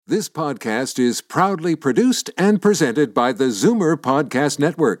This podcast is proudly produced and presented by the Zoomer Podcast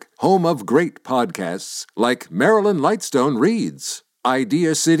Network, home of great podcasts like Marilyn Lightstone Reads,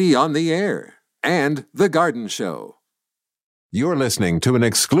 Idea City on the Air, and The Garden Show. You're listening to an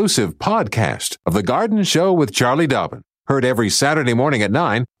exclusive podcast of The Garden Show with Charlie Dobbin, heard every Saturday morning at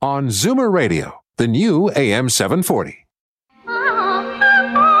 9 on Zoomer Radio, the new AM 740.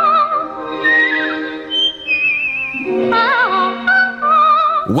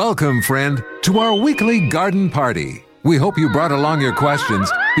 Welcome, friend, to our weekly garden party. We hope you brought along your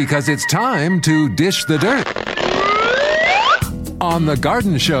questions because it's time to dish the dirt. On The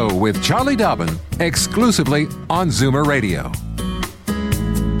Garden Show with Charlie Dobbin, exclusively on Zoomer Radio.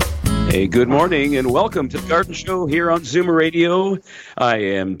 Hey, good morning and welcome to The Garden Show here on Zoomer Radio. I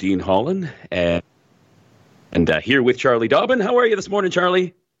am Dean Holland and here with Charlie Dobbin. How are you this morning,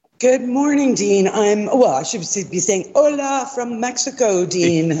 Charlie? Good morning, Dean. I should be saying hola from Mexico,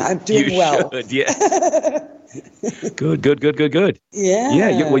 Dean. I'm doing well. Should, yeah. Good. Yeah. Yeah,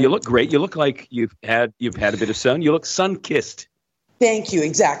 you look great. You look like you've had a bit of sun. You look sun-kissed. Thank you.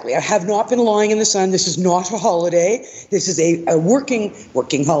 Exactly. I have not been lying in the sun. This is not a holiday. This is a working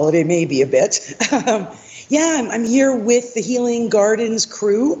holiday, maybe a bit. I'm here with the Healing Gardens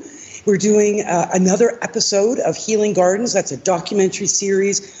crew. We're doing another episode of Healing Gardens. That's a documentary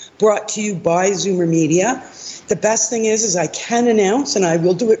series brought to you by Zoomer Media. The best thing is I can announce, and I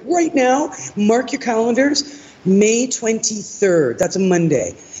will do it right now, mark your calendars, May 23rd. That's a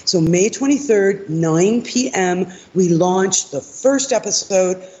Monday. So May 23rd, 9 p.m., we launch the first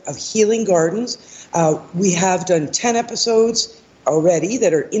episode of Healing Gardens. We have done 10 episodes already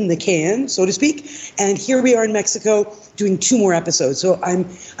that are in the can, so to speak. And here we are in Mexico doing 2 more episodes. So I'm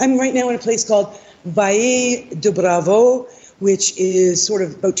right now in a place called Valle de Bravo, which is sort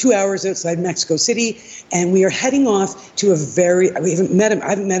of about 2 hours outside Mexico City. And we are heading off to I haven't met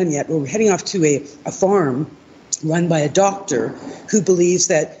him yet, but we're heading off to a farm run by a doctor who believes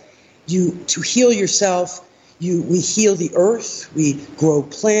that to heal yourself, we heal the earth, we grow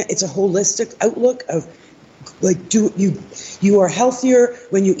plants. It's a holistic outlook of you are healthier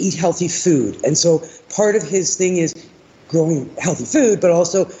when you eat healthy food. And so part of his thing is growing healthy food, but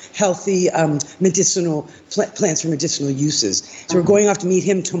also healthy medicinal plants for medicinal uses. So we're going off to meet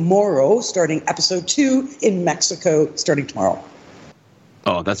him tomorrow, starting episode 2 in Mexico, starting tomorrow.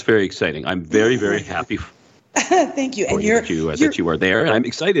 Oh, that's very exciting. I'm very, very happy. Thank you. And that you are there. And I'm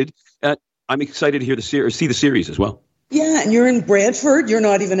excited. I'm excited to hear see the series as well. Yeah, and you're in Brantford. You're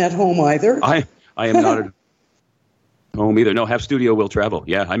not even at home either. I am not at home either. No, Have Studio will travel.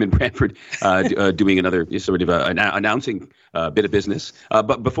 Yeah, I'm in Brantford doing another sort of announcing bit of business.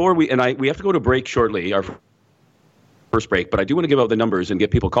 But before we have to go to break shortly, our first break, but I do want to give out the numbers and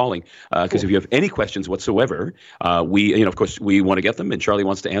get people calling because if you have any questions whatsoever, of course, we want to get them and Charlie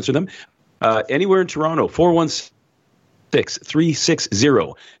wants to answer them. Anywhere in Toronto,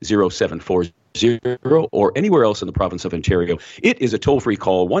 416-360-0740. Or anywhere else in the province of Ontario. It is a toll-free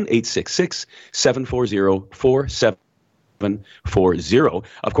call, 1-866-740-4740.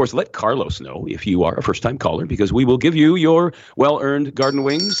 Of course, let Carlos know if you are a first-time caller because we will give you your well-earned garden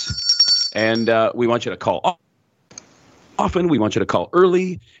wings. And we want you to call often. We want you to call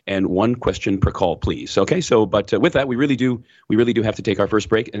early and 1 question per call, please. Okay, but with that, we really do have to take our first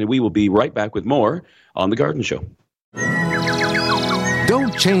break, and we will be right back with more on The Garden Show.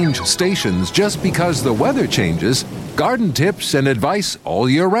 Don't change stations just because the weather changes. Garden tips and advice all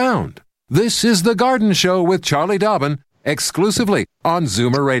year round. This is The Garden Show with Charlie Dobbin, exclusively on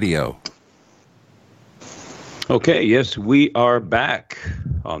Zoomer Radio. Okay, yes, we are back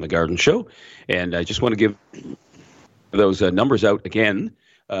on The Garden Show. And I just want to give those numbers out again.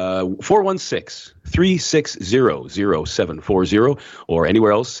 416-360-0740 or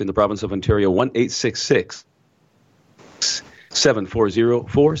anywhere else in the province of Ontario,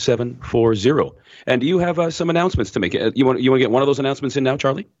 1-866-740-4740. And do you have some announcements to make? You want to get one of those announcements in now,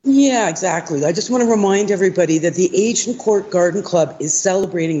 Charlie? Yeah, exactly. I just want to remind everybody that the Agincourt Garden Club is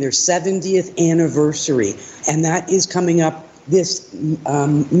celebrating their 70th anniversary, and that is coming up this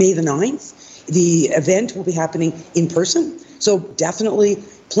May the 9th. The event will be happening in person, so definitely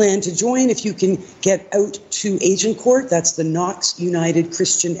plan to join if you can get out to Agincourt. That's the Knox United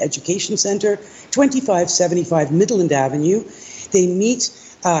Christian Education Center, 2575 Midland Avenue. They meet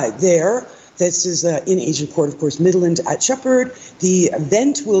there. This is in Agincourt, of course, Midland at Shepherd. The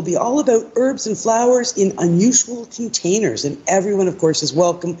event will be all about herbs and flowers in unusual containers, and everyone, of course, is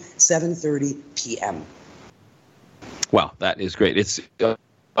welcome, 7:30 p.m. Wow, that is great. It's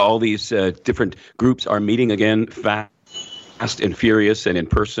all these different groups are meeting again fast and furious and in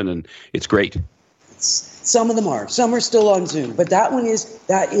person, and it's great. Some of them are. Some are still on Zoom, but that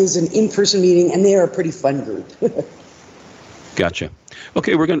is an in-person meeting, and they are a pretty fun group. Gotcha.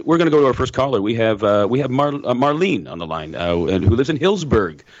 Okay, we're gonna go to our first caller. We have Marlene on the line, who lives in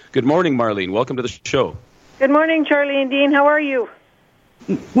Hillsburg. Good morning, Marlene. Welcome to the show. Good morning, Charlie and Dean. How are you?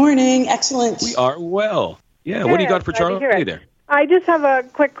 Morning. Excellent. We are well. Yeah. What do you got for Charlie there? I just have a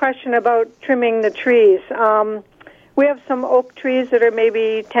quick question about trimming the trees. We have some oak trees that are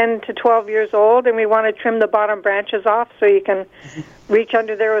maybe 10 to 12 years old, and we want to trim the bottom branches off so you can reach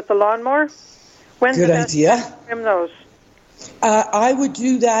under there with the lawnmower. When's Good the best idea. time to trim those? I would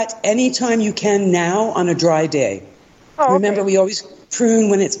do that anytime you can now on a dry day. Oh, okay. Remember, we always prune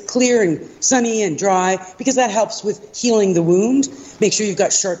when it's clear and sunny and dry because that helps with healing the wound. Make sure you've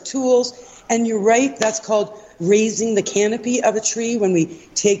got sharp tools. And you're right, that's called raising the canopy of a tree. When we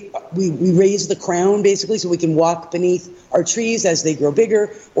raise the crown, basically, so we can walk beneath our trees as they grow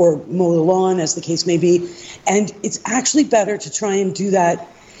bigger or mow the lawn, as the case may be. And it's actually better to try and do that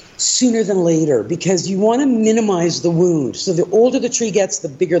sooner than later because you want to minimize the wound. So the older the tree gets, the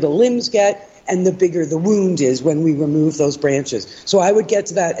bigger the limbs get, and the bigger the wound is when we remove those branches. So I would get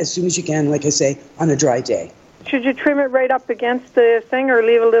to that as soon as you can, like I say, on a dry day. Should you trim it right up against the thing or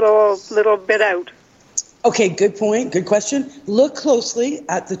leave a little bit out? Okay, good point. Good question. Look closely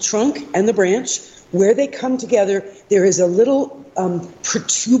at the trunk and the branch. Where they come together, there is a little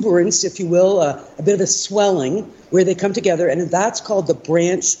protuberance, if you will, a bit of a swelling where they come together, and that's called the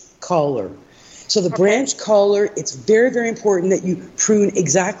branch collar. So the branch collar, it's very, very important that you prune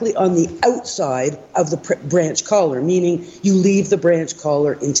exactly on the outside of the branch collar, meaning you leave the branch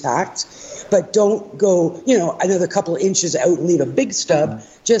collar intact, but don't go, another couple of inches out and leave a big stub.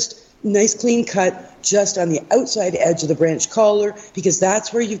 Just nice clean cut just on the outside edge of the branch collar, because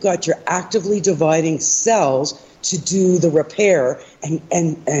that's where you've got your actively dividing cells to do the repair and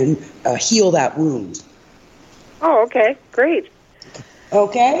heal that wound. Oh, okay. Great.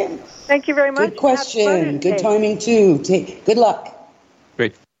 Okay. Thank you very much. Good question. Good timing, too. Good luck.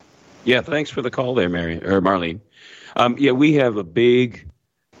 Great. Yeah, thanks for the call there, Marlene. We have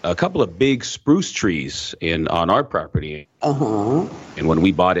a couple of big spruce trees on our property. Uh-huh. And when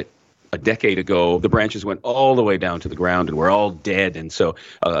we bought it a decade ago, the branches went all the way down to the ground and were all dead. And so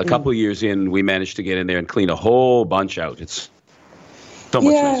a couple of years in, we managed to get in there and clean a whole bunch out. It's so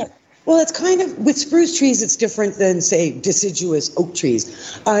much nicer. Well, it's kind of, with spruce trees, it's different than, say, deciduous oak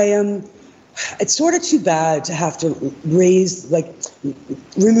trees. It's sort of too bad to have to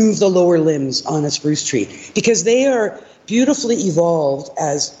remove the lower limbs on a spruce tree because they are beautifully evolved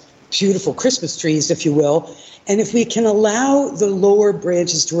as beautiful Christmas trees, if you will. And if we can allow the lower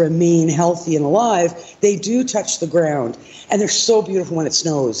branches to remain healthy and alive, they do touch the ground. And they're so beautiful when it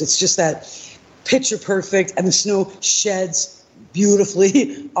snows. It's just that picture perfect, and the snow sheds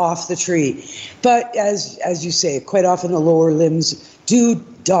beautifully off the tree. But as you say, quite often the lower limbs do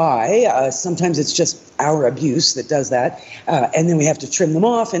die. Sometimes it's just our abuse that does that. And then we have to trim them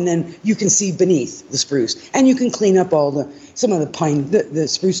off, and then you can see beneath the spruce. And you can clean up some of the pine, the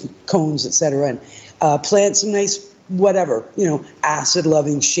spruce cones, etc., and plant some nice,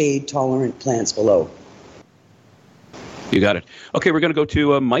 acid-loving, shade-tolerant plants below. You got it. Okay, we're going to go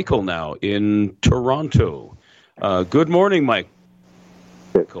to Michael now in Toronto. Good morning, Mike.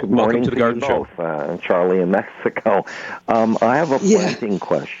 Good morning. Welcome to the Garden Show. Both, Charlie in Mexico. I have a planting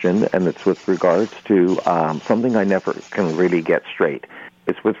question, and it's with regards to something I never can really get straight.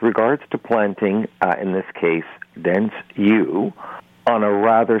 It's with regards to planting, in this case, dense yew on a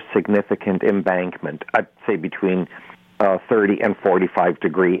rather significant embankment, I'd say between 30 and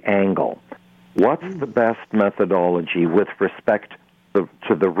 45-degree angle. What's the best methodology with respect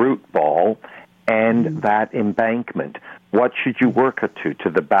to the root ball and that embankment? What should you work it to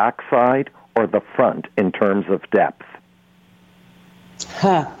the backside or the front in terms of depth?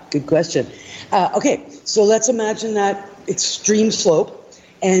 Good question. Okay, so let's imagine that extreme slope,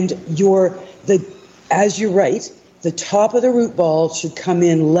 and as you're right, the top of the root ball should come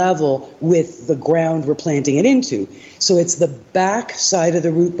in level with the ground we're planting it into. So it's the back side of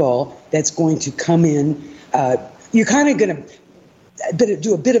the root ball that's going to come in. You're kind of going to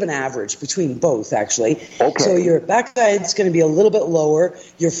do a bit of an average between both, actually. Okay. So your back side's going to be a little bit lower,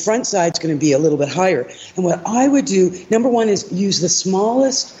 your front side's going to be a little bit higher. And what I would do, number one, is use the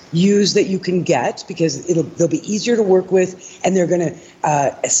smallest yews that you can get, because they'll be easier to work with, and they're going to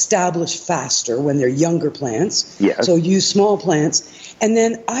establish faster when they're younger plants. Yes. So use small plants. And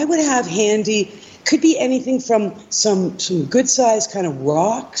then I would have handy, could be anything from some good size kind of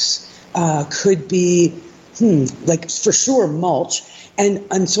rocks, could be like for sure mulch.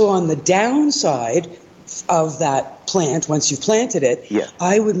 And so on the downside, of that plant, once you've planted it, Yeah.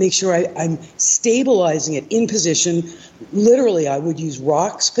 I would make sure I'm stabilizing it in position. Literally, I would use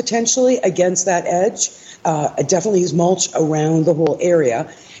rocks potentially against that edge. I definitely use mulch around the whole area.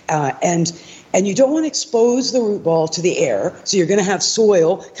 And you don't want to expose the root ball to the air. So you're going to have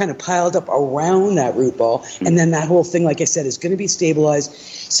soil kind of piled up around that root ball. And then that whole thing, like I said, is going to be stabilized.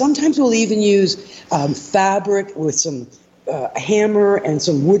 Sometimes we'll even use fabric with some a hammer and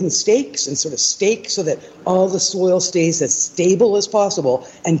some wooden stakes and sort of stake so that all the soil stays as stable as possible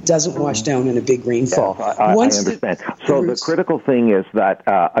and doesn't wash down in a big rainfall. Yes, I understand. So the critical thing is that,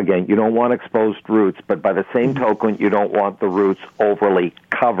 again, you don't want exposed roots, but by the same token, you don't want the roots overly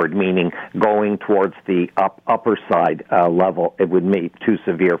covered, meaning going towards the upper side level. It would be too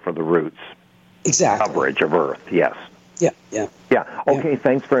severe for the roots. Exactly. Coverage of earth, yes. Yeah. Okay,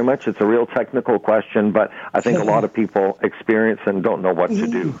 thanks very much. It's a real technical question, but I think a lot of people experience and don't know what to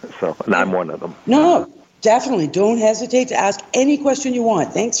do. So, and I'm one of them. No, definitely. Don't hesitate to ask any question you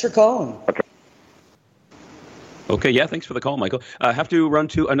want. Thanks for calling. Okay, yeah, thanks for the call, Michael. I have to run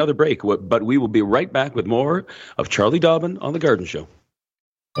to another break, but we will be right back with more of Charlie Dobbin on The Garden Show.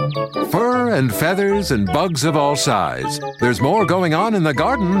 Fur and feathers and bugs of all size. There's more going on in the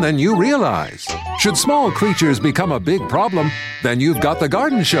garden than you realize. Should small creatures become a big problem, then you've got The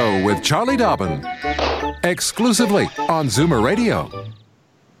Garden Show with Charlie Dobbin. Exclusively on Zoomer Radio.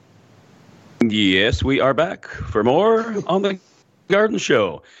 Yes, we are back for more on The Garden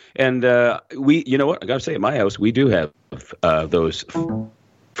Show. And you know what? I got to say, at my house, we do have those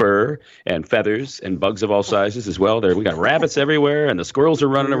fur and feathers and bugs of all sizes as well. We got rabbits everywhere, and the squirrels are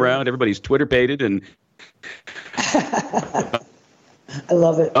running around. Everybody's Twitter-pated, and I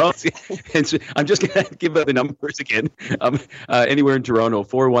love it. Oh, and so I'm just going to give out the numbers again. Anywhere in Toronto,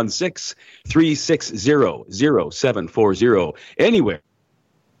 416-360-0740. Anywhere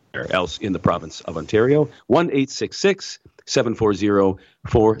else in the province of Ontario,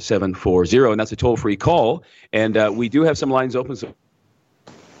 1-866-740-4740. And that's a toll-free call. And we do have some lines open, so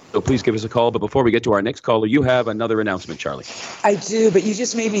please give us a call. But before we get to our next caller, you have another announcement, Charlie. I do, but you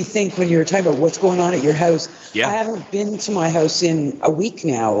just made me think when you were talking about what's going on at your house. Yeah. I haven't been to my house in a week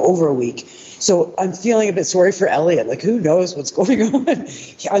now, over a week. So I'm feeling a bit sorry for Elliot. Like, who knows what's going on?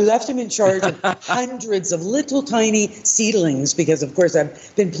 I left him in charge of hundreds of little tiny seedlings because, of course,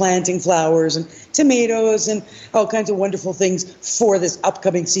 I've been planting flowers and tomatoes and all kinds of wonderful things for this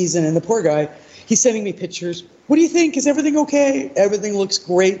upcoming season. And the poor guy, he's sending me pictures. What do you think? Is everything okay? Everything looks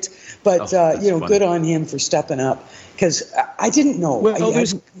great. But, good on him for stepping up because I didn't know. Well,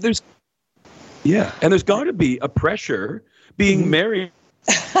 there's got to be a pressure being married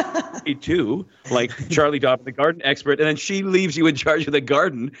to, like Charlie Dobbin, the garden expert, and then she leaves you in charge of the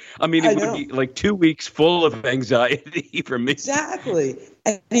garden. I mean, it would be like 2 weeks full of anxiety for me. Exactly.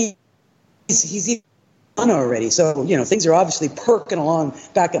 And he's on already. So, things are obviously perking along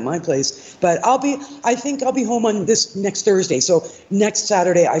back at my place. But I think I'll be home on this next Thursday. So next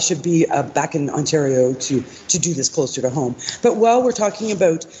Saturday, I should be back in Ontario to do this closer to home. But while we're talking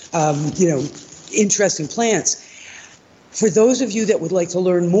about, interesting plants, for those of you that would like to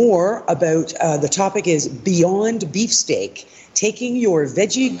learn more about, the topic is Beyond Beefsteak, taking your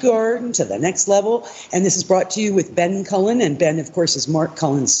veggie garden to the next level. And this is brought to you with Ben Cullen. And Ben, of course, is Mark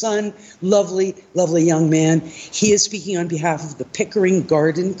Cullen's son. Lovely, lovely young man. He is speaking on behalf of the Pickering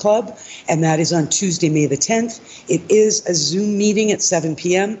Garden Club. And that is on Tuesday, May the 10th. It is a Zoom meeting at 7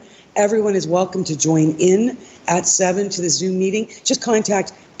 p.m. Everyone is welcome to join in at 7 to the Zoom meeting. Just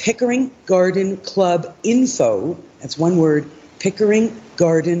contact Pickering Garden Club Info. That's one word, Pickering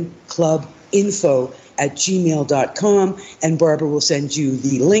Garden Club Info at gmail.com, and Barbara will send you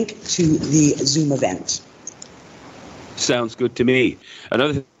the link to the Zoom event. Sounds good to me.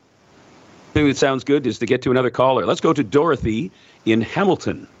 Another thing that sounds good is to get to another caller. Let's go to Dorothy in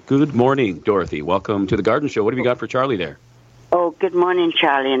Hamilton. Good morning, Dorothy. Welcome to the Garden Show. What have you got for Charlie there? Oh, good morning,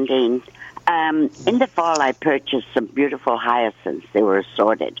 Charlie and Dean. In the fall, I purchased some beautiful hyacinths. They were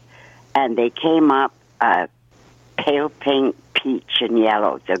assorted, and they came up pale pink, peach, and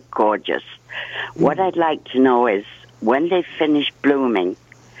yellow. They're gorgeous. What I'd like to know is, when they finish blooming,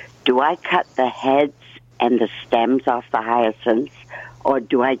 do I cut the heads and the stems off the hyacinths, or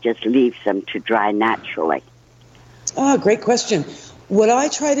do I just leave them to dry naturally? Oh, great question. What I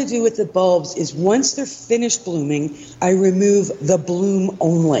try to do with the bulbs is once they're finished blooming, I remove the bloom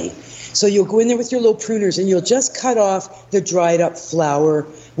only. So you'll go in there with your little pruners and you'll just cut off the dried up flower,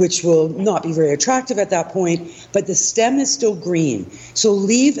 which will not be very attractive at that point, but the stem is still green. So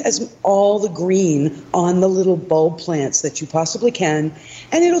leave all the green on the little bulb plants that you possibly can,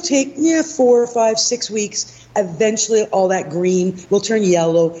 and it'll take 4, 5, 6 weeks. Eventually all that green will turn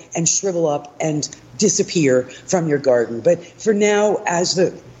yellow and shrivel up and disappear from your garden. But for now, as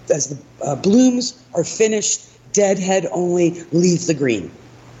the blooms are finished, deadhead only, leave the green.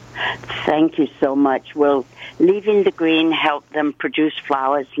 Thank you so much. Will leaving the green help them produce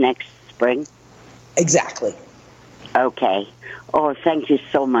flowers next spring? Exactly. Okay. Oh, thank you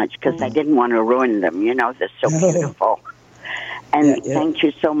so much, because I didn't want to ruin them. They're so beautiful. And thank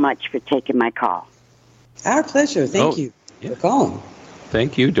you so much for taking my call. Our pleasure. Thank you for calling.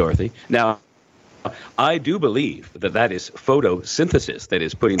 Thank you, Dorothy. Now, I do believe that is photosynthesis that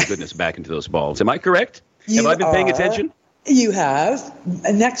is putting the goodness back into those bulbs. Am I correct? Have I been paying attention? You have.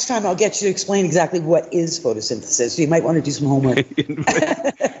 Next time I'll get you to explain exactly what is photosynthesis. You might want to do some homework.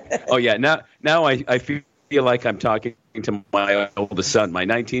 Oh, yeah. Now I feel like I'm talking to my oldest son, my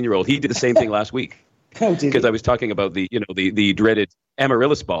 19-year-old. He did the same thing last week. Oh, because I was talking about the dreaded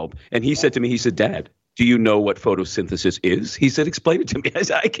amaryllis bulb. And he said to me, he said, Dad, do you know what photosynthesis is? He said, explain it to me. I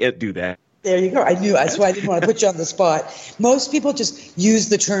said, I can't do that. There you go. I knew. That's why I didn't want to put you on the spot. Most people just use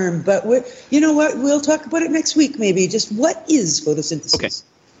the term, but you know what? We'll talk about it next week, maybe. Just what is photosynthesis? Okay.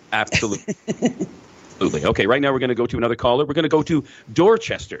 Absolutely. Absolutely. Okay, right now we're going to go to another caller. We're going to go to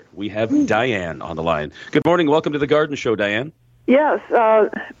Dorchester. We have Diane on the line. Good morning. Welcome to the Garden Show, Diane. Yes.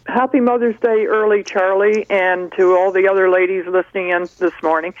 Happy Mother's Day early, Charlie, and to all the other ladies listening in this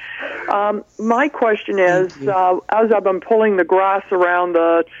morning. My question is, as I've been pulling the grass around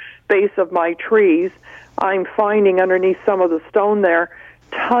the base of my trees, I'm finding underneath some of the stone there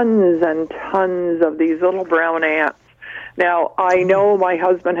tons and tons of these little brown ants. Now, I know my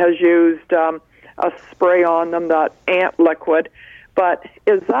husband has used a spray on them, that ant liquid, but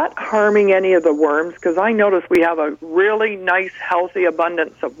is that harming any of the worms? Because I notice we have a really nice, healthy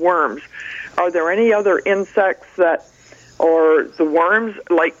abundance of worms. Are there any other insects or the worms,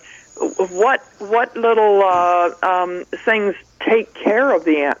 like what little things take care of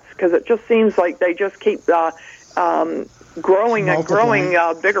the ants? Because it just seems like they just keep growing and growing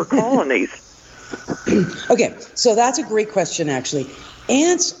bigger colonies. Okay, so that's a great question, actually.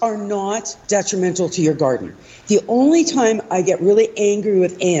 Ants are not detrimental to your garden. The only time I get really angry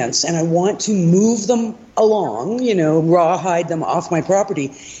with ants and I want to move them along, rawhide them off my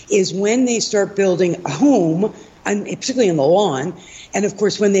property, is when they start building a home, and particularly in the lawn. And of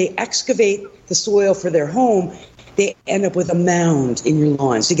course, when they excavate the soil for their home, they end up with a mound in your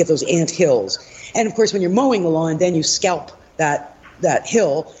lawn. So you get those ant hills. And of course, when you're mowing the lawn, then you scalp that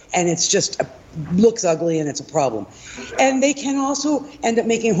hill, and it's just looks ugly, and it's a problem. And they can also end up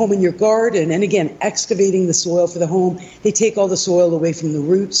making a home in your garden, and again, excavating the soil for the home. They take all the soil away from the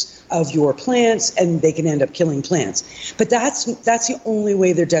roots of your plants, and they can end up killing plants. But that's the only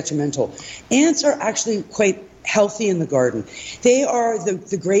way they're detrimental. Ants are actually quite healthy in the garden. They are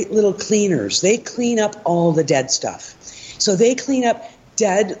the great little cleaners. They clean up all the dead stuff. So they clean up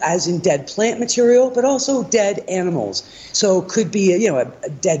dead, as in dead plant material, but also dead animals. So could be,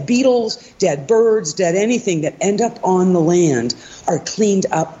 dead beetles, dead birds, dead anything that end up on the land are cleaned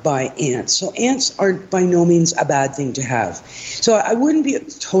up by ants. So ants are by no means a bad thing to have. So I wouldn't be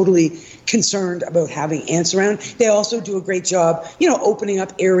totally concerned about having ants around. They also do a great job, opening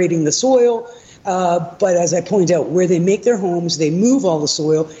up, aerating the soil. But as I point out, where they make their homes, they move all the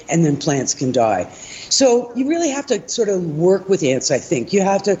soil, and then plants can die. So you really have to sort of work with ants, I think. You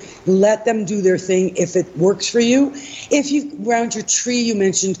have to let them do their thing if it works for you. If around your tree you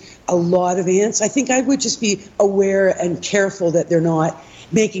mentioned a lot of ants, I think I would just be aware and careful that they're not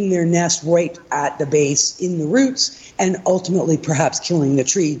making their nest right at the base in the roots and ultimately perhaps killing the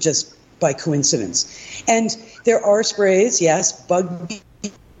tree just by coincidence. And there are sprays, yes, bug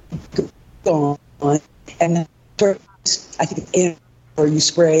on, and I think ant or you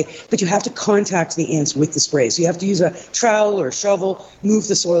spray, but you have to contact the ants with the spray. So you have to use a trowel or a shovel, move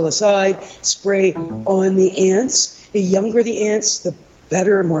the soil aside, spray on the ants. The younger the ants, the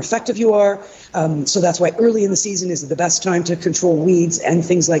better and more effective you are. So that's why early in the season is the best time to control weeds and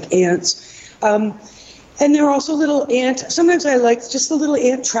things like ants. And there are also little sometimes I like just the little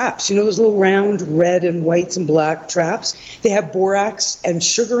ant traps, those little round red and whites and black traps. They have borax and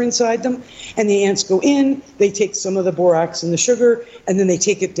sugar inside them, and the ants go in, they take some of the borax and the sugar, and then they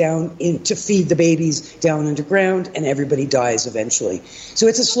take it down to feed the babies down underground, and everybody dies eventually. So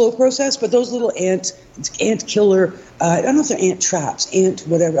it's a slow process, but those little ant killer, I don't know if they're ant traps, ant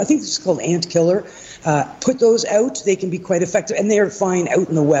whatever, I think it's called ant killer. Put those out. They can be quite effective, and they're fine out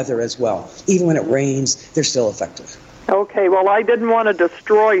in the weather as well. Even when it rains, they're still effective. Okay, well, I didn't want to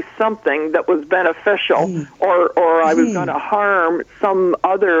destroy something that was beneficial, or I was going to harm some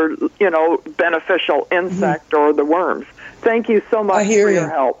other, beneficial insect or the worms. Thank you so much for your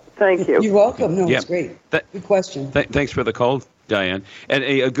help. Thank you. You're welcome. No, it's great. Good question. Thanks for the call, Diane. And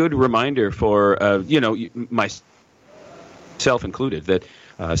a good reminder for, myself included, that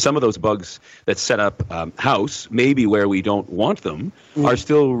some of those bugs that set up house, maybe where we don't want them, are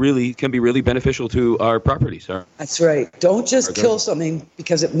still can be really beneficial to our properties. That's right. Don't just kill something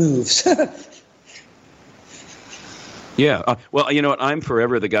because it moves. Yeah. Well, you know what? I'm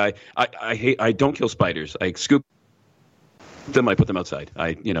forever the guy. I don't kill spiders. I scoop them. I put them outside.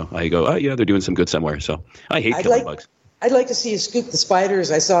 I go, oh yeah, they're doing some good somewhere. So I hate killing bugs. I'd like to see you scoop the spiders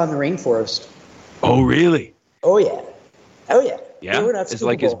I saw in the rainforest. Oh really? Oh yeah. Yeah, it's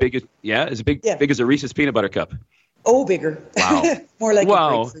like as big as a Reese's peanut butter cup. Oh, bigger. Wow. More like a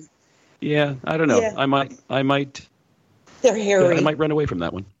grapefruit. Yeah, I don't know. Yeah. I might. They're hairy. I might run away from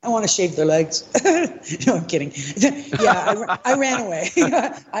that one. I want to shave their legs. No, I'm kidding. Yeah, I ran away.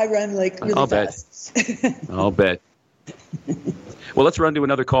 I run like really fast. I'll bet. Well, let's run to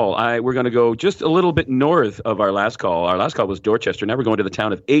another call. We're going to go just a little bit north of our last call. Our last call was Dorchester. Now we're going to the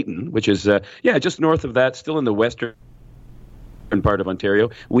town of Ayton, which is just north of that, still in the western part of Ontario.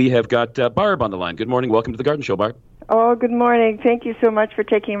 We have got Barb on the line. Good morning. Welcome to the Garden Show, Barb. Oh, good morning. Thank you so much for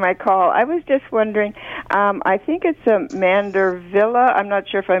taking my call. I was just wondering, I think it's a Mandevilla. I'm not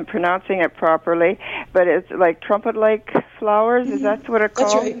sure if I'm pronouncing it properly, but it's like trumpet-like flowers. Is that what it's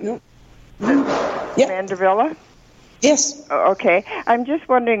called? That's right. No. Mandevilla? Yes. Okay. I'm just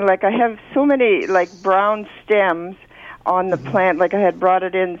wondering, I have so many, brown stems on the plant, I had brought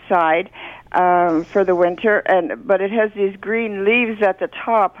it inside for the winter, but it has these green leaves at the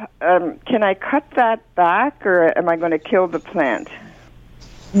top. Can I cut that back, or am I going to kill the plant?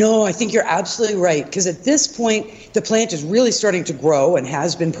 No, I think you're absolutely right, because at this point, the plant is really starting to grow and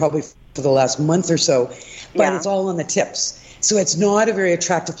has been probably for the last month or so, but it's all on the tips. So it's not a very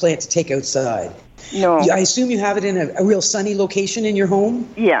attractive plant to take outside. No. I assume you have it in a real sunny location in your home?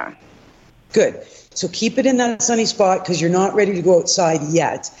 Yeah. Good. So keep it in that sunny spot because you're not ready to go outside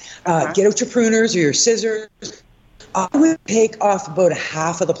yet. Get out your pruners or your scissors. I would take off about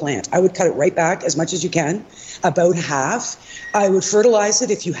half of the plant. I would cut it right back as much as you can, about half. I would fertilize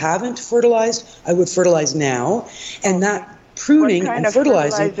it. If you haven't fertilized, I would fertilize now. And that pruning and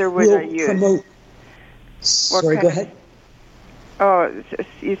fertilizing will promote... Sorry, go ahead. Oh,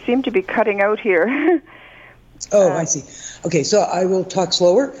 you seem to be cutting out here. I see. Okay, so I will talk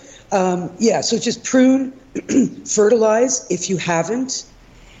slower. So just prune, fertilize if you haven't,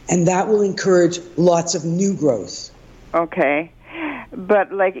 and that will encourage lots of new growth. Okay.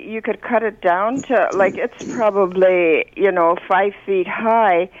 But, you could cut it down to, it's probably, 5 feet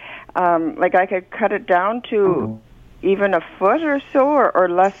high. I could cut it down to even a foot or so, or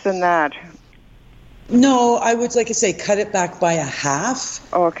less than that. No, I would, like I say, cut it back by a half.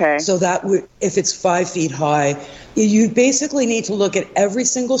 Okay. So that would, if it's 5 feet high, you basically need to look at every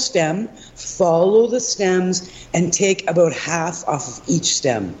single stem, follow the stems, and take about half off of each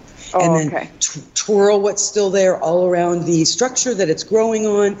stem. And then twirl what's still there all around the structure that it's growing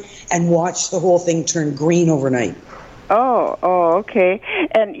on, and watch the whole thing turn green overnight. Oh, okay.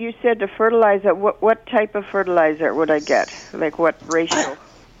 And you said to fertilize it. What type of fertilizer would I get? What ratio?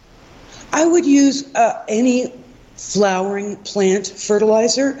 I would use any flowering plant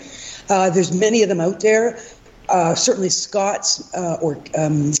fertilizer. There's many of them out there. Certainly Scott's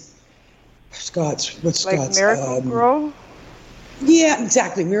Scott's. What's Scott's? Miracle-Gro? Yeah,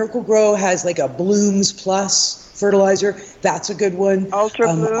 exactly. Miracle-Gro has a Blooms Plus fertilizer. That's a good one.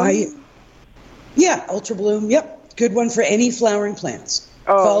 Ultra Bloom? Ultra Bloom. Yep, good one for any flowering plants.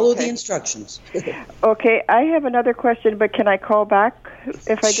 Follow the instructions. Okay, I have another question, but can I call back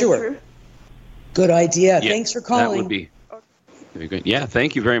if I get through? Good idea. Yeah, thanks for calling. That would be very good. Yeah,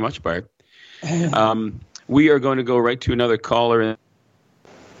 thank you very much, Barb. We are going to go right to another caller.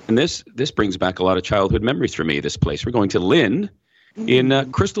 And this brings back a lot of childhood memories for me, this place. We're going to Lynn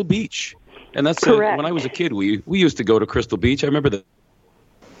in Crystal Beach. And that's when I was a kid, we used to go to Crystal Beach. I remember the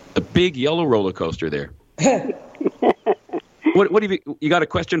big yellow roller coaster there. What have you got a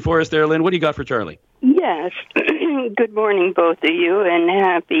question for us there, Lynn? What do you got for Charlie? Yes. Good morning, both of you, and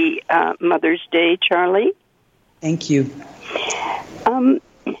happy Mother's Day, Charlie. Thank you.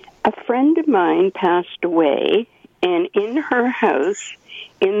 A friend of mine passed away, and in her house,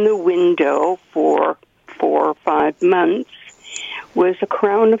 in the window for 4 or 5 months, was a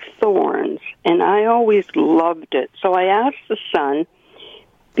crown of thorns, and I always loved it. So I asked the son,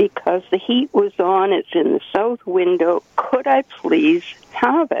 because the heat was on. It's in the south window. Could I please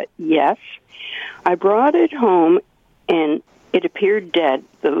have it? Yes. I brought it home, and it appeared dead.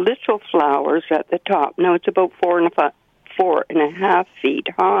 The little flowers at the top. Now it's about 4.5 feet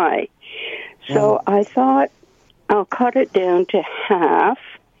high. So I thought I'll cut it down to half.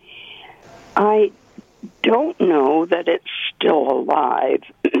 I don't know that it's still alive.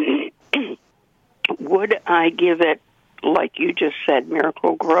 Would I give it, like you just said,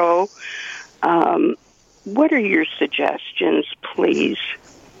 Miracle Grow? What are your suggestions, please?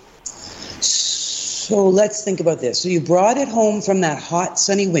 So let's think about this. So you brought it home from that hot,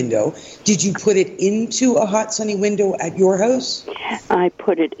 sunny window. Did you put it into a hot, sunny window at your house? I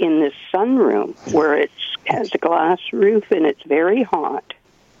put it in the sunroom where it has a glass roof and it's very hot.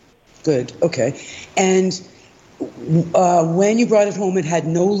 Good. Okay. And when you brought it home, it had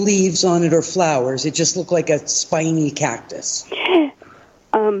no leaves on it or flowers. It just looked like a spiny cactus.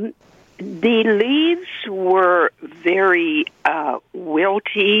 The leaves were very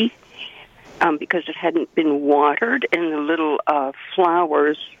wilty because it hadn't been watered, and the little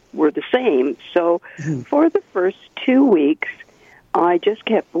flowers were the same. So for the first 2 weeks, I just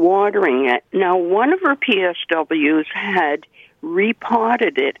kept watering it. Now, one of our PSWs had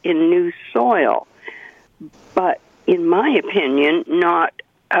repotted it in new soil, but in my opinion, not.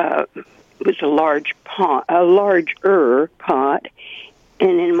 It was a larger pot,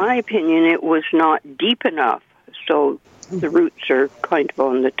 and in my opinion, it was not deep enough. So the roots are kind of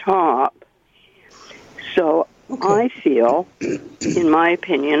on the top. So I feel, in my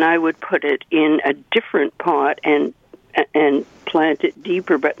opinion, I would put it in a different pot and plant it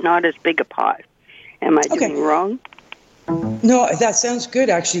deeper, but not as big a pot. Am I doing wrong? No, that sounds good,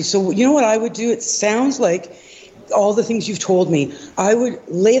 actually. So you know what I would do? It sounds like all the things you've told me. I would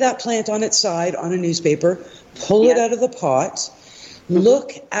lay that plant on its side on a newspaper, pull it out of the pot,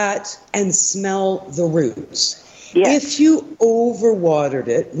 look at and smell the roots. Yes. If you overwatered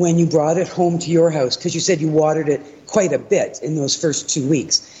it when you brought it home to your house, because you said you watered it quite a bit in those first 2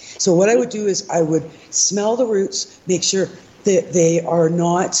 weeks. So what I would do is I would smell the roots, make sure that they are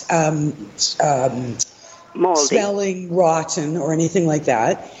not smelling rotten or anything like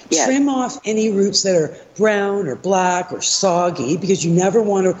that. Yes. Trim off any roots that are brown or black or soggy, because you never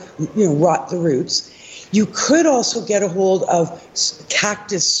want to rot the roots. You could also get a hold of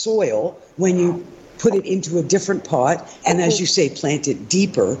cactus soil when you put it into a different pot, and as you say, plant it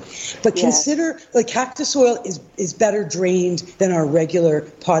deeper. But consider, like, cactus soil is better drained than our regular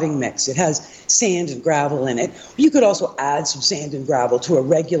potting mix. It has sand and gravel in it. You could also add some sand and gravel to a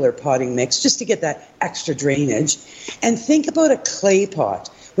regular potting mix just to get that extra drainage. And think about a clay pot.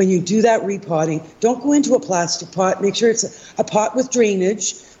 When you do that repotting, don't go into a plastic pot. Make sure it's a pot with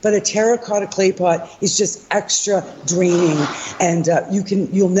drainage, but a terracotta clay pot is just extra draining, and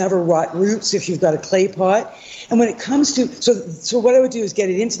you'll never rot roots if you've got a clay pot. And when it comes to, so what I would do is get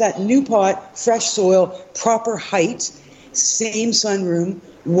it into that new pot, fresh soil, proper height, same sunroom,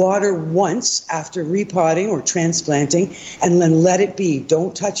 water once after repotting or transplanting, and then let it be.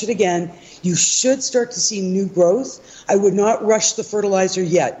 Don't touch it again. You should start to see new growth. I would not rush the fertilizer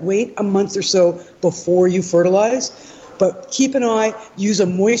yet. Wait a month or so before you fertilize. But keep an eye, use a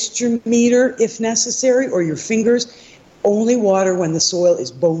moisture meter if necessary, or your fingers. Only water when the soil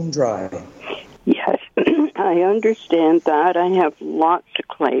is bone dry. Yes, I understand that. I have lots of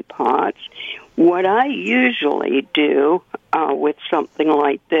clay pots. What I usually do with something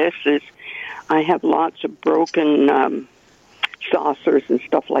like this is I have lots of broken saucers and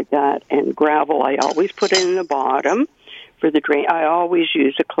stuff like that, and gravel. I always put it in the bottom for the drain. I always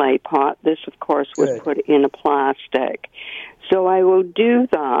use a clay pot. This, of course, was put in a plastic. So I will do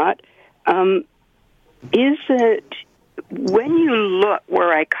that. Is it, when you look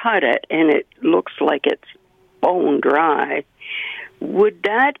where I cut it and it looks like it's bone dry, would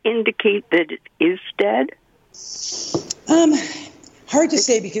that indicate that it is dead? Hard to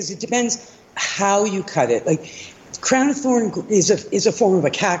say, because it depends how you cut it. Like, crown of thorn is a form of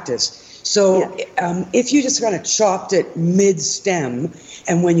a cactus. So if you just kind of chopped it mid-stem,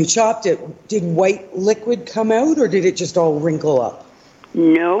 and when you chopped it, did white liquid come out, or did it just all wrinkle up?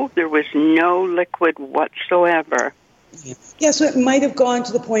 No, there was no liquid whatsoever. Yeah, so it might have gone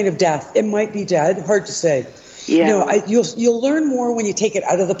to the point of death. It might be dead. Hard to say. Yeah. You'll learn more when you take it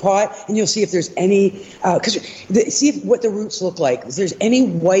out of the pot, and you'll see if there's any, see what the roots look like. If there's any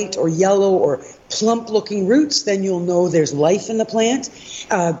white or yellow or plump-looking roots, then you'll know there's life in the plant.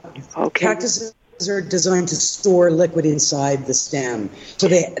 Cactuses are designed to store liquid inside the stem, so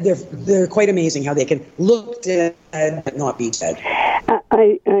they're quite amazing how they can look dead but not be dead.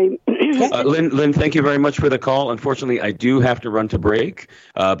 I Lynn, thank you very much for the call. Unfortunately, I do have to run to break,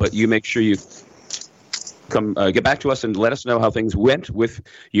 but you make sure you come get back to us and let us know how things went with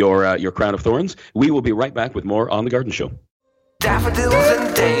your crown of thorns. We will be right back with more on The Garden Show. Daffodils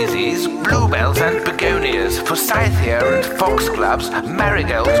and daisies, bluebells and begonias, forsythia and foxgloves,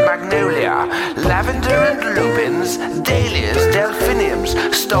 marigolds, magnolia, lavender and lupins, dahlias, delphiniums,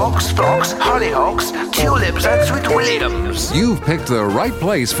 stalks, phlox, hollyhocks, tulips and sweet williams. You've picked the right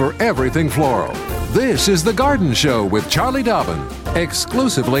place for everything floral. This is The Garden Show with Charlie Dobbin,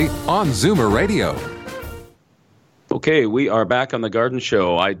 exclusively on Zoomer Radio. Okay, we are back on The Garden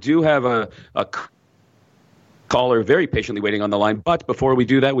Show. I do have a caller very patiently waiting on the line. But before we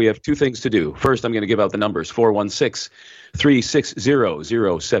do that, we have two things to do. First, I'm going to give out the numbers,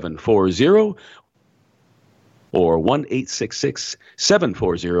 416-360-0740 or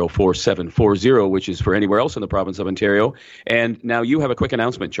 1-866-740-4740, which is for anywhere else in the province of Ontario. And now you have a quick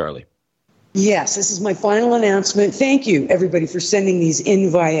announcement, Charlie. Yes, this is my final announcement. Thank you, everybody, for sending these in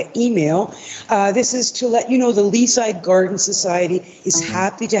via email. This is to let you know the Leaside Garden Society is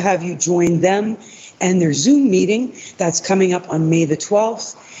happy to have you join them and their Zoom meeting that's coming up on May the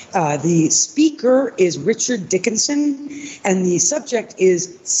 12th. The speaker is Richard Dickinson, and the subject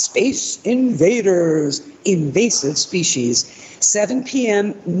is Space Invaders, Invasive Species. 7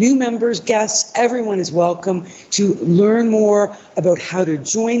 p.m., new members, guests, everyone is welcome to learn more about how to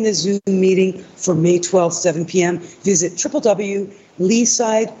join the Zoom meeting for May 12th, 7 p.m. Visit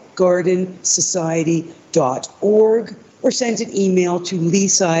www.leasidegardensociety.org or send an email to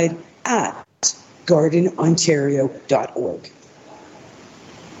leaside@gardenontario.org.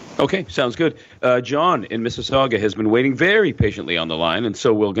 Okay, sounds good. John in Mississauga has been waiting very patiently on the line, and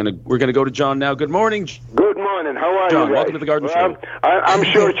so we're gonna go to John now. Good morning. Good morning. How are John, you, welcome to the Garden Show. I'm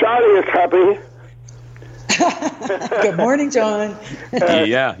sure Charlie is happy. Good morning, John.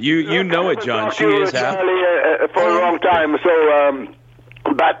 Yeah, you know it, John. She is happy. Charlie for a long time. So,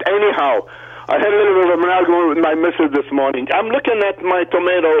 but anyhow, I had a little bit of an argument with my missus this morning. I'm looking at my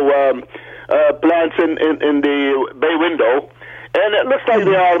tomato plants in the bay window, and it looks like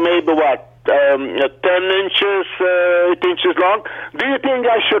they are maybe 10 inches, 8 inches long. Do you think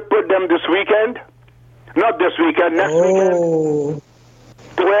I should put them this weekend? Not this weekend, next weekend.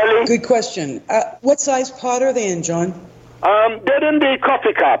 Too early? Good question. What size pot are they in, John? They're in the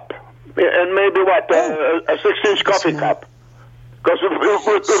coffee cup, and maybe a 6-inch coffee cup. Because we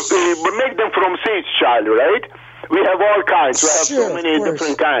make them from seeds, Charlie, right? We have all kinds. We have so many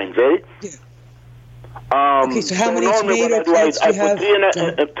different kinds, eh? Yeah. Okay, so how many tomato plants do you have? I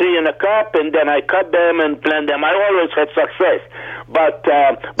put 3 in a cup, and then I cut them and plant them. I always had success, but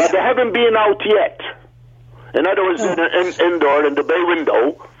they haven't been out yet. In other words, indoor in the bay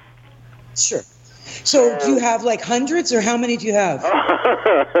window. Sure. So do you have like hundreds, or how many do you have?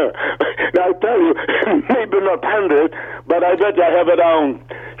 I tell you, maybe not 100, but I bet I have around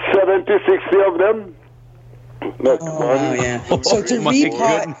 70, 60 of them. Yeah. So to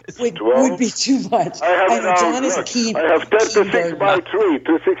repot would be too much. I know John is a keen. I have 36 by 3.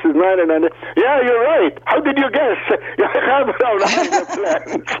 36 is 9 and 9. Yeah, you're right. How did you guess? I have around 100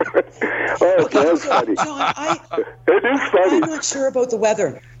 plants. That's funny. John, it is funny. I'm not sure about the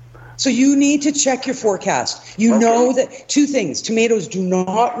weather. So you need to check your forecast. You know that two things. Tomatoes do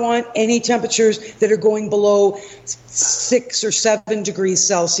not want any temperatures that are going below 6 or 7 degrees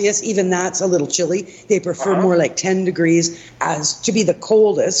Celsius. Even that's a little chilly. They prefer more like 10 degrees as to be the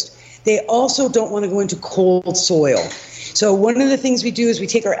coldest. They also don't want to go into cold soil. So one of the things we do is we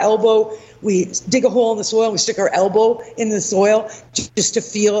take our elbow, we dig a hole in the soil, we stick our elbow in the soil just to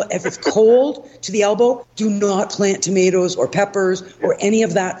feel if it's cold to the elbow. Do not plant tomatoes or peppers or any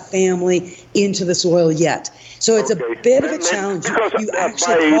of that family into the soil yet. So it's a bit of a challenge. You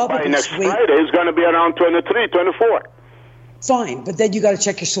actually by next Friday it's going to be around 23, 24. Fine, but then you got to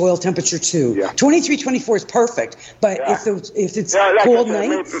check your soil temperature too. Yeah. 23, 24 is perfect, but if it's cold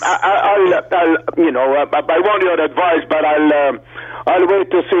nights, I want your advice, but I'll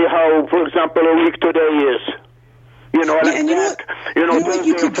wait to see how, for example, a week today is. Thursday and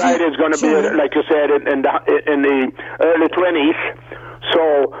Friday is going to be, like you said, in the early 20s.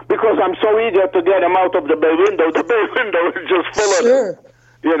 So because I'm so eager to get them out of the bay window is just full of them.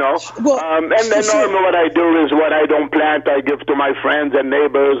 Well, and then normally what I do is what I don't plant, I give to my friends and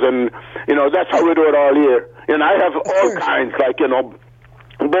neighbors, and that's how we do it all year. I have all kinds, like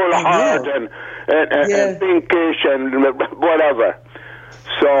bullheart and pinkish and whatever.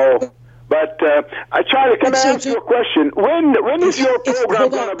 So, but Charlie, can I ask you a question? When is your program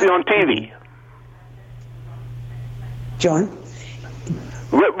going to be on TV? John?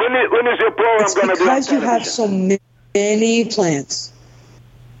 When is your program going to be on television? Because you have so many plants.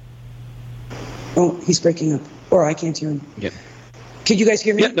 Oh, he's breaking up, or I can't hear him. Yeah. Could you guys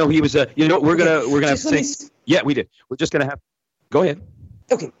hear me? Yeah, no, he was. We're gonna have to say. Yeah, we did. We're just gonna have. Go ahead.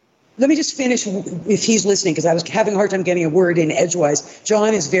 Okay. Let me just finish if he's listening, because I was having a hard time getting a word in edgewise.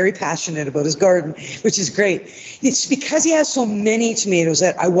 John is very passionate about his garden, which is great. It's because he has so many tomatoes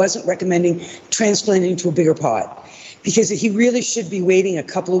that I wasn't recommending transplanting to a bigger pot, because he really should be waiting a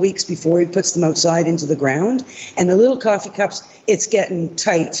couple of weeks before he puts them outside into the ground. And the little coffee cups, it's getting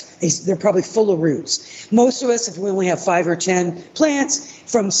tight. They're probably full of roots. Most of us, if we only have 5 or 10 plants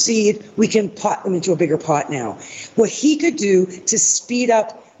from seed, we can pot them into a bigger pot now. What he could do to speed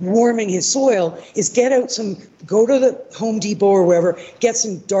up warming his soil is go to the Home Depot or wherever, get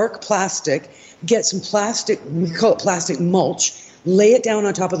some dark plastic, get some plastic, we call it plastic mulch, lay it down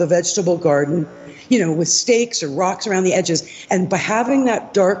on top of the vegetable garden, with stakes or rocks around the edges. And by having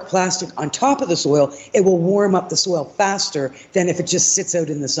that dark plastic on top of the soil, it will warm up the soil faster than if it just sits out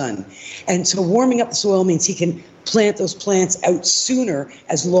in the sun. And so warming up the soil means he can plant those plants out sooner,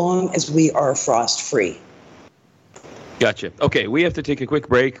 as long as we are frost free. Gotcha. Okay, we have to take a quick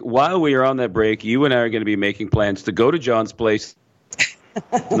break. While we are on that break, you and I are going to be making plans to go to John's place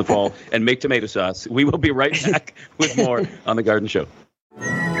in the fall and make tomato sauce. We will be right back with more on The Garden Show.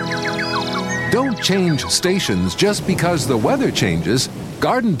 Don't change stations just because the weather changes.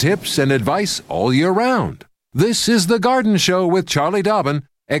 Garden tips and advice all year round. This is The Garden Show with Charlie Dobbin,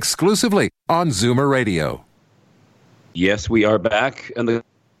 exclusively on Zoomer Radio. Yes, we are back on The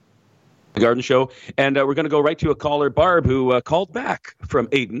Garden Show, and we're going to go right to a caller, Barb, who called back from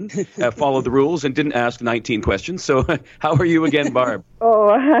Aden, followed the rules, and didn't ask 19 questions. So how are you again, Barb? Oh,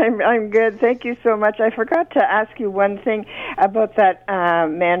 I'm good. Thank you so much. I forgot to ask you one thing about that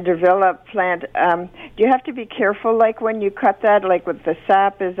Mandevilla plant. Do you have to be careful, like when you cut that, like with the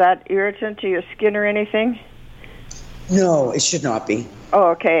sap? Is that irritant to your skin or anything? No, it should not be. Oh,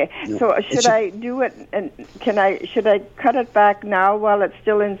 okay. No, so should I do it, and should I cut it back now while it's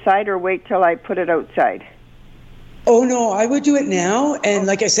still inside, or wait till I put it outside? Oh, no, I would do it now. And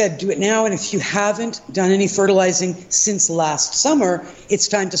like I said, do it now. And if you haven't done any fertilizing since last summer, it's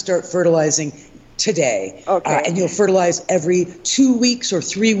time to start fertilizing today. Okay. And you'll fertilize every 2 weeks or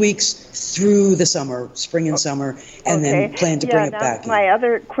 3 weeks through the summer, spring and summer, and then plan to bring it back in. My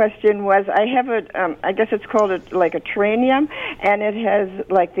other question was, I have I guess it's called a terrarium, and it has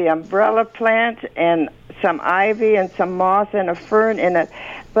like the umbrella plant and some ivy and some moss and a fern in it.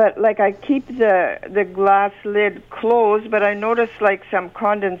 But like I keep the glass lid closed, but I notice like some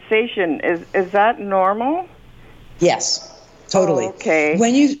condensation. Is that normal? Yes. Totally. Okay.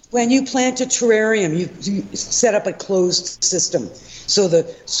 When you plant a terrarium, you set up a closed system. So the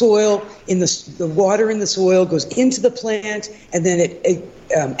soil the water in the soil goes into the plant, and then it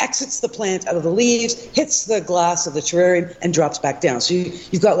exits the plant out of the leaves, hits the glass of the terrarium, and drops back down. So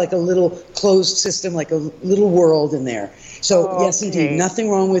you've got like a little closed system, like a little world in there. So yes, indeed, nothing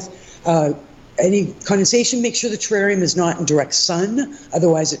wrong with any condensation. Make sure the terrarium is not in direct sun,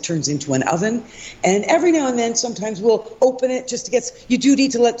 otherwise it turns into an oven. And every now and then, sometimes we'll open it just to get. You do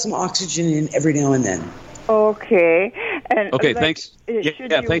need to let some oxygen in every now and then. Okay. And okay. Thanks.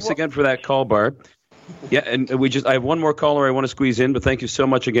 Thanks again for that call, Barb. Yeah, and I have one more caller I want to squeeze in, but thank you so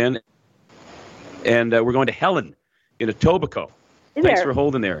much again. And we're going to Helen in Etobicoke. Thanks for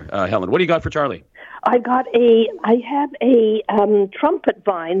holding there, Helen. What do you got for Charlie? I have a trumpet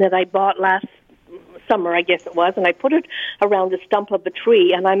vine that I bought last summer, I guess it was, and I put it around the stump of a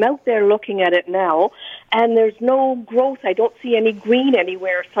tree, and I'm out there looking at it now, and there's no growth. I don't see any green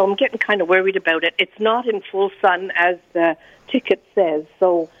anywhere, so I'm getting kind of worried about it. It's not in full sun, as the ticket says,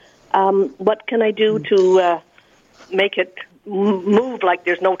 so what can I do to make it move like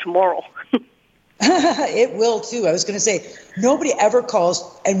there's no tomorrow? It will, too. I was going to say, nobody ever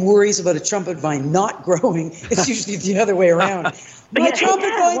calls and worries about a trumpet vine not growing. It's usually the other way around. My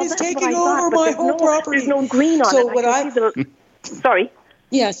trumpet vine is taking over my whole property. There's no green on it. Sorry.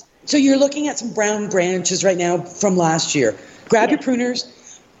 Yes. So you're looking at some brown branches right now from last year. Grab your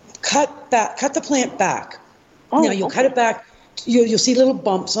pruners, cut the plant back. Now you'll cut it back. You'll see little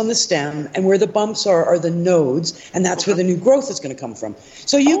bumps on the stem, and where the bumps are the nodes, and that's where the new growth is going to come from.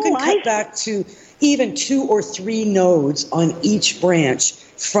 So you can cut back to even 2 or 3 nodes on each branch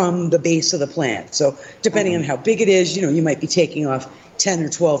from the base of the plant. So depending on how big it is, you might be taking off 10 or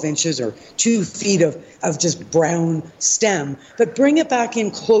 12 inches or 2 feet of just brown stem, but bring it back in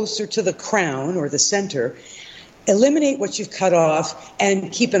closer to the crown or the center. Eliminate what you've cut off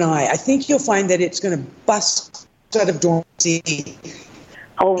and keep an eye. I think you'll find that it's going to bust out of dormancy.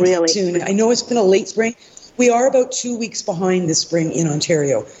 Oh, really? Soon. I know it's been a late spring. We are about 2 weeks behind this spring in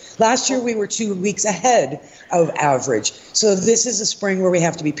Ontario. Last year, we were 2 weeks ahead of average. So this is a spring where we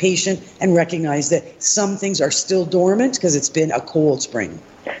have to be patient and recognize that some things are still dormant because it's been a cold spring.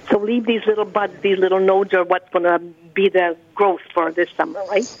 So leave these little buds, these little nodes are what's going to be the growth for this summer,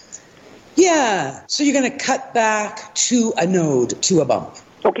 right? Yeah. So you're going to cut back to a node, to a bump.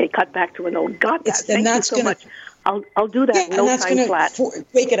 Okay, cut back to a node. Got that. And Thank you so much. I'll do that. Yeah, and that's going to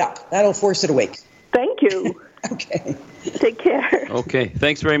wake it up. That'll force it awake. Thank you. Okay. Take care. Okay.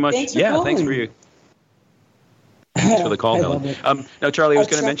 Thanks very much. Thanks for calling. Thanks for you. Thanks for the call, Helen. Now, Charlie, I was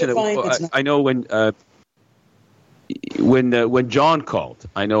going to mention that I know when John called,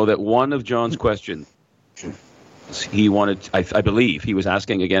 I know that one of John's questions he wanted, I believe, he was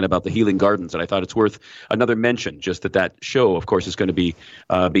asking again about the healing gardens, and I thought it's worth another mention. Just that show, of course, is going to be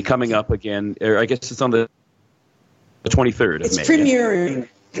coming up again. Or I guess it's on the 23rd of May. It's premiering.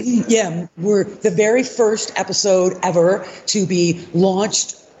 Yeah, we're the very first episode ever to be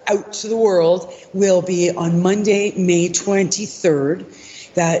launched out to the world will be on Monday, May 23rd.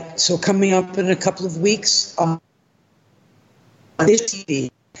 So coming up in a couple of weeks on this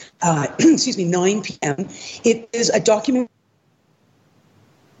TV, 9 p.m. It is a documentary.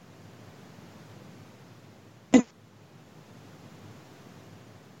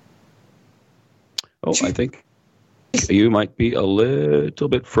 Oh, I think you might be a little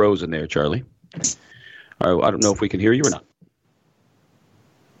bit frozen there, Charlie. I don't know if we can hear you or not.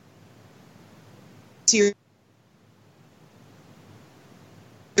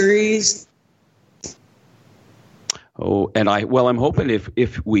 Series. Oh, and I'm hoping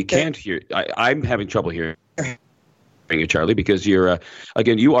if we can't hear, I'm having trouble hearing you, Charlie, because you're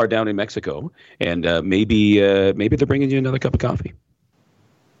again, you are down in Mexico, and maybe they're bringing you another cup of coffee.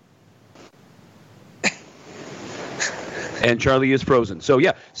 And Charlie is frozen. So,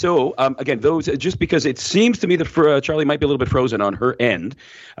 yeah. So, again, those just because it seems to me that Charlie might be a little bit frozen on her end.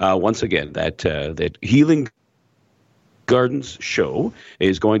 Once again, that Healing Gardens show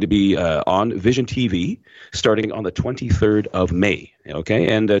is going to be on Vision TV starting on the 23rd of May. Okay.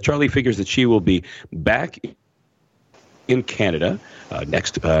 And Charlie figures that she will be back in Canada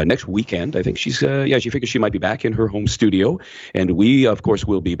next weekend. I think she figures she might be back in her home studio. And we, of course,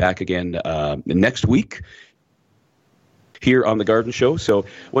 will be back again next week here on the Garden Show. So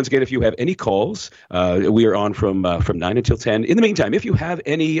once again, if you have any calls, we are on from 9 until 10. In the meantime, if you have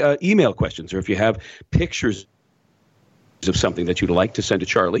any email questions or if you have pictures of something that you'd like to send to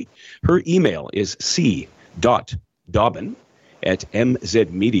Charlie, her email is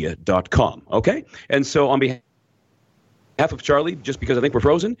c.dobbin@mzmedia.com. Okay? And so on behalf of Charlie, just because I think we're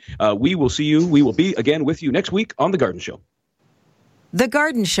frozen, we will be again with you next week on The Garden Show. The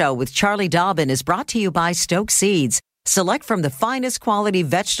Garden Show with Charlie Dobbin is brought to you by Stoke Seeds. Select from the finest quality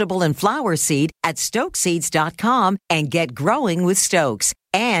vegetable and flower seed at stokeseeds.com and get growing with Stokes.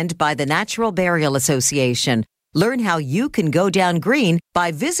 And by the Natural Burial Association. Learn how you can go down green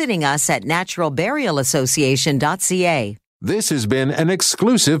by visiting us at naturalburialassociation.ca. This has been an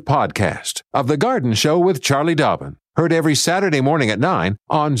exclusive podcast of The Garden Show with Charlie Dobbin. Heard every Saturday morning at 9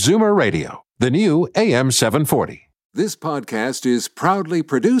 on Zoomer Radio, the new AM 740. This podcast is proudly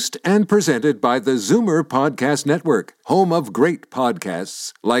produced and presented by the Zoomer Podcast Network, home of great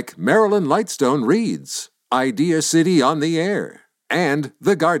podcasts like Marilyn Lightstone Reads, Idea City on the Air, and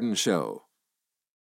The Garden Show.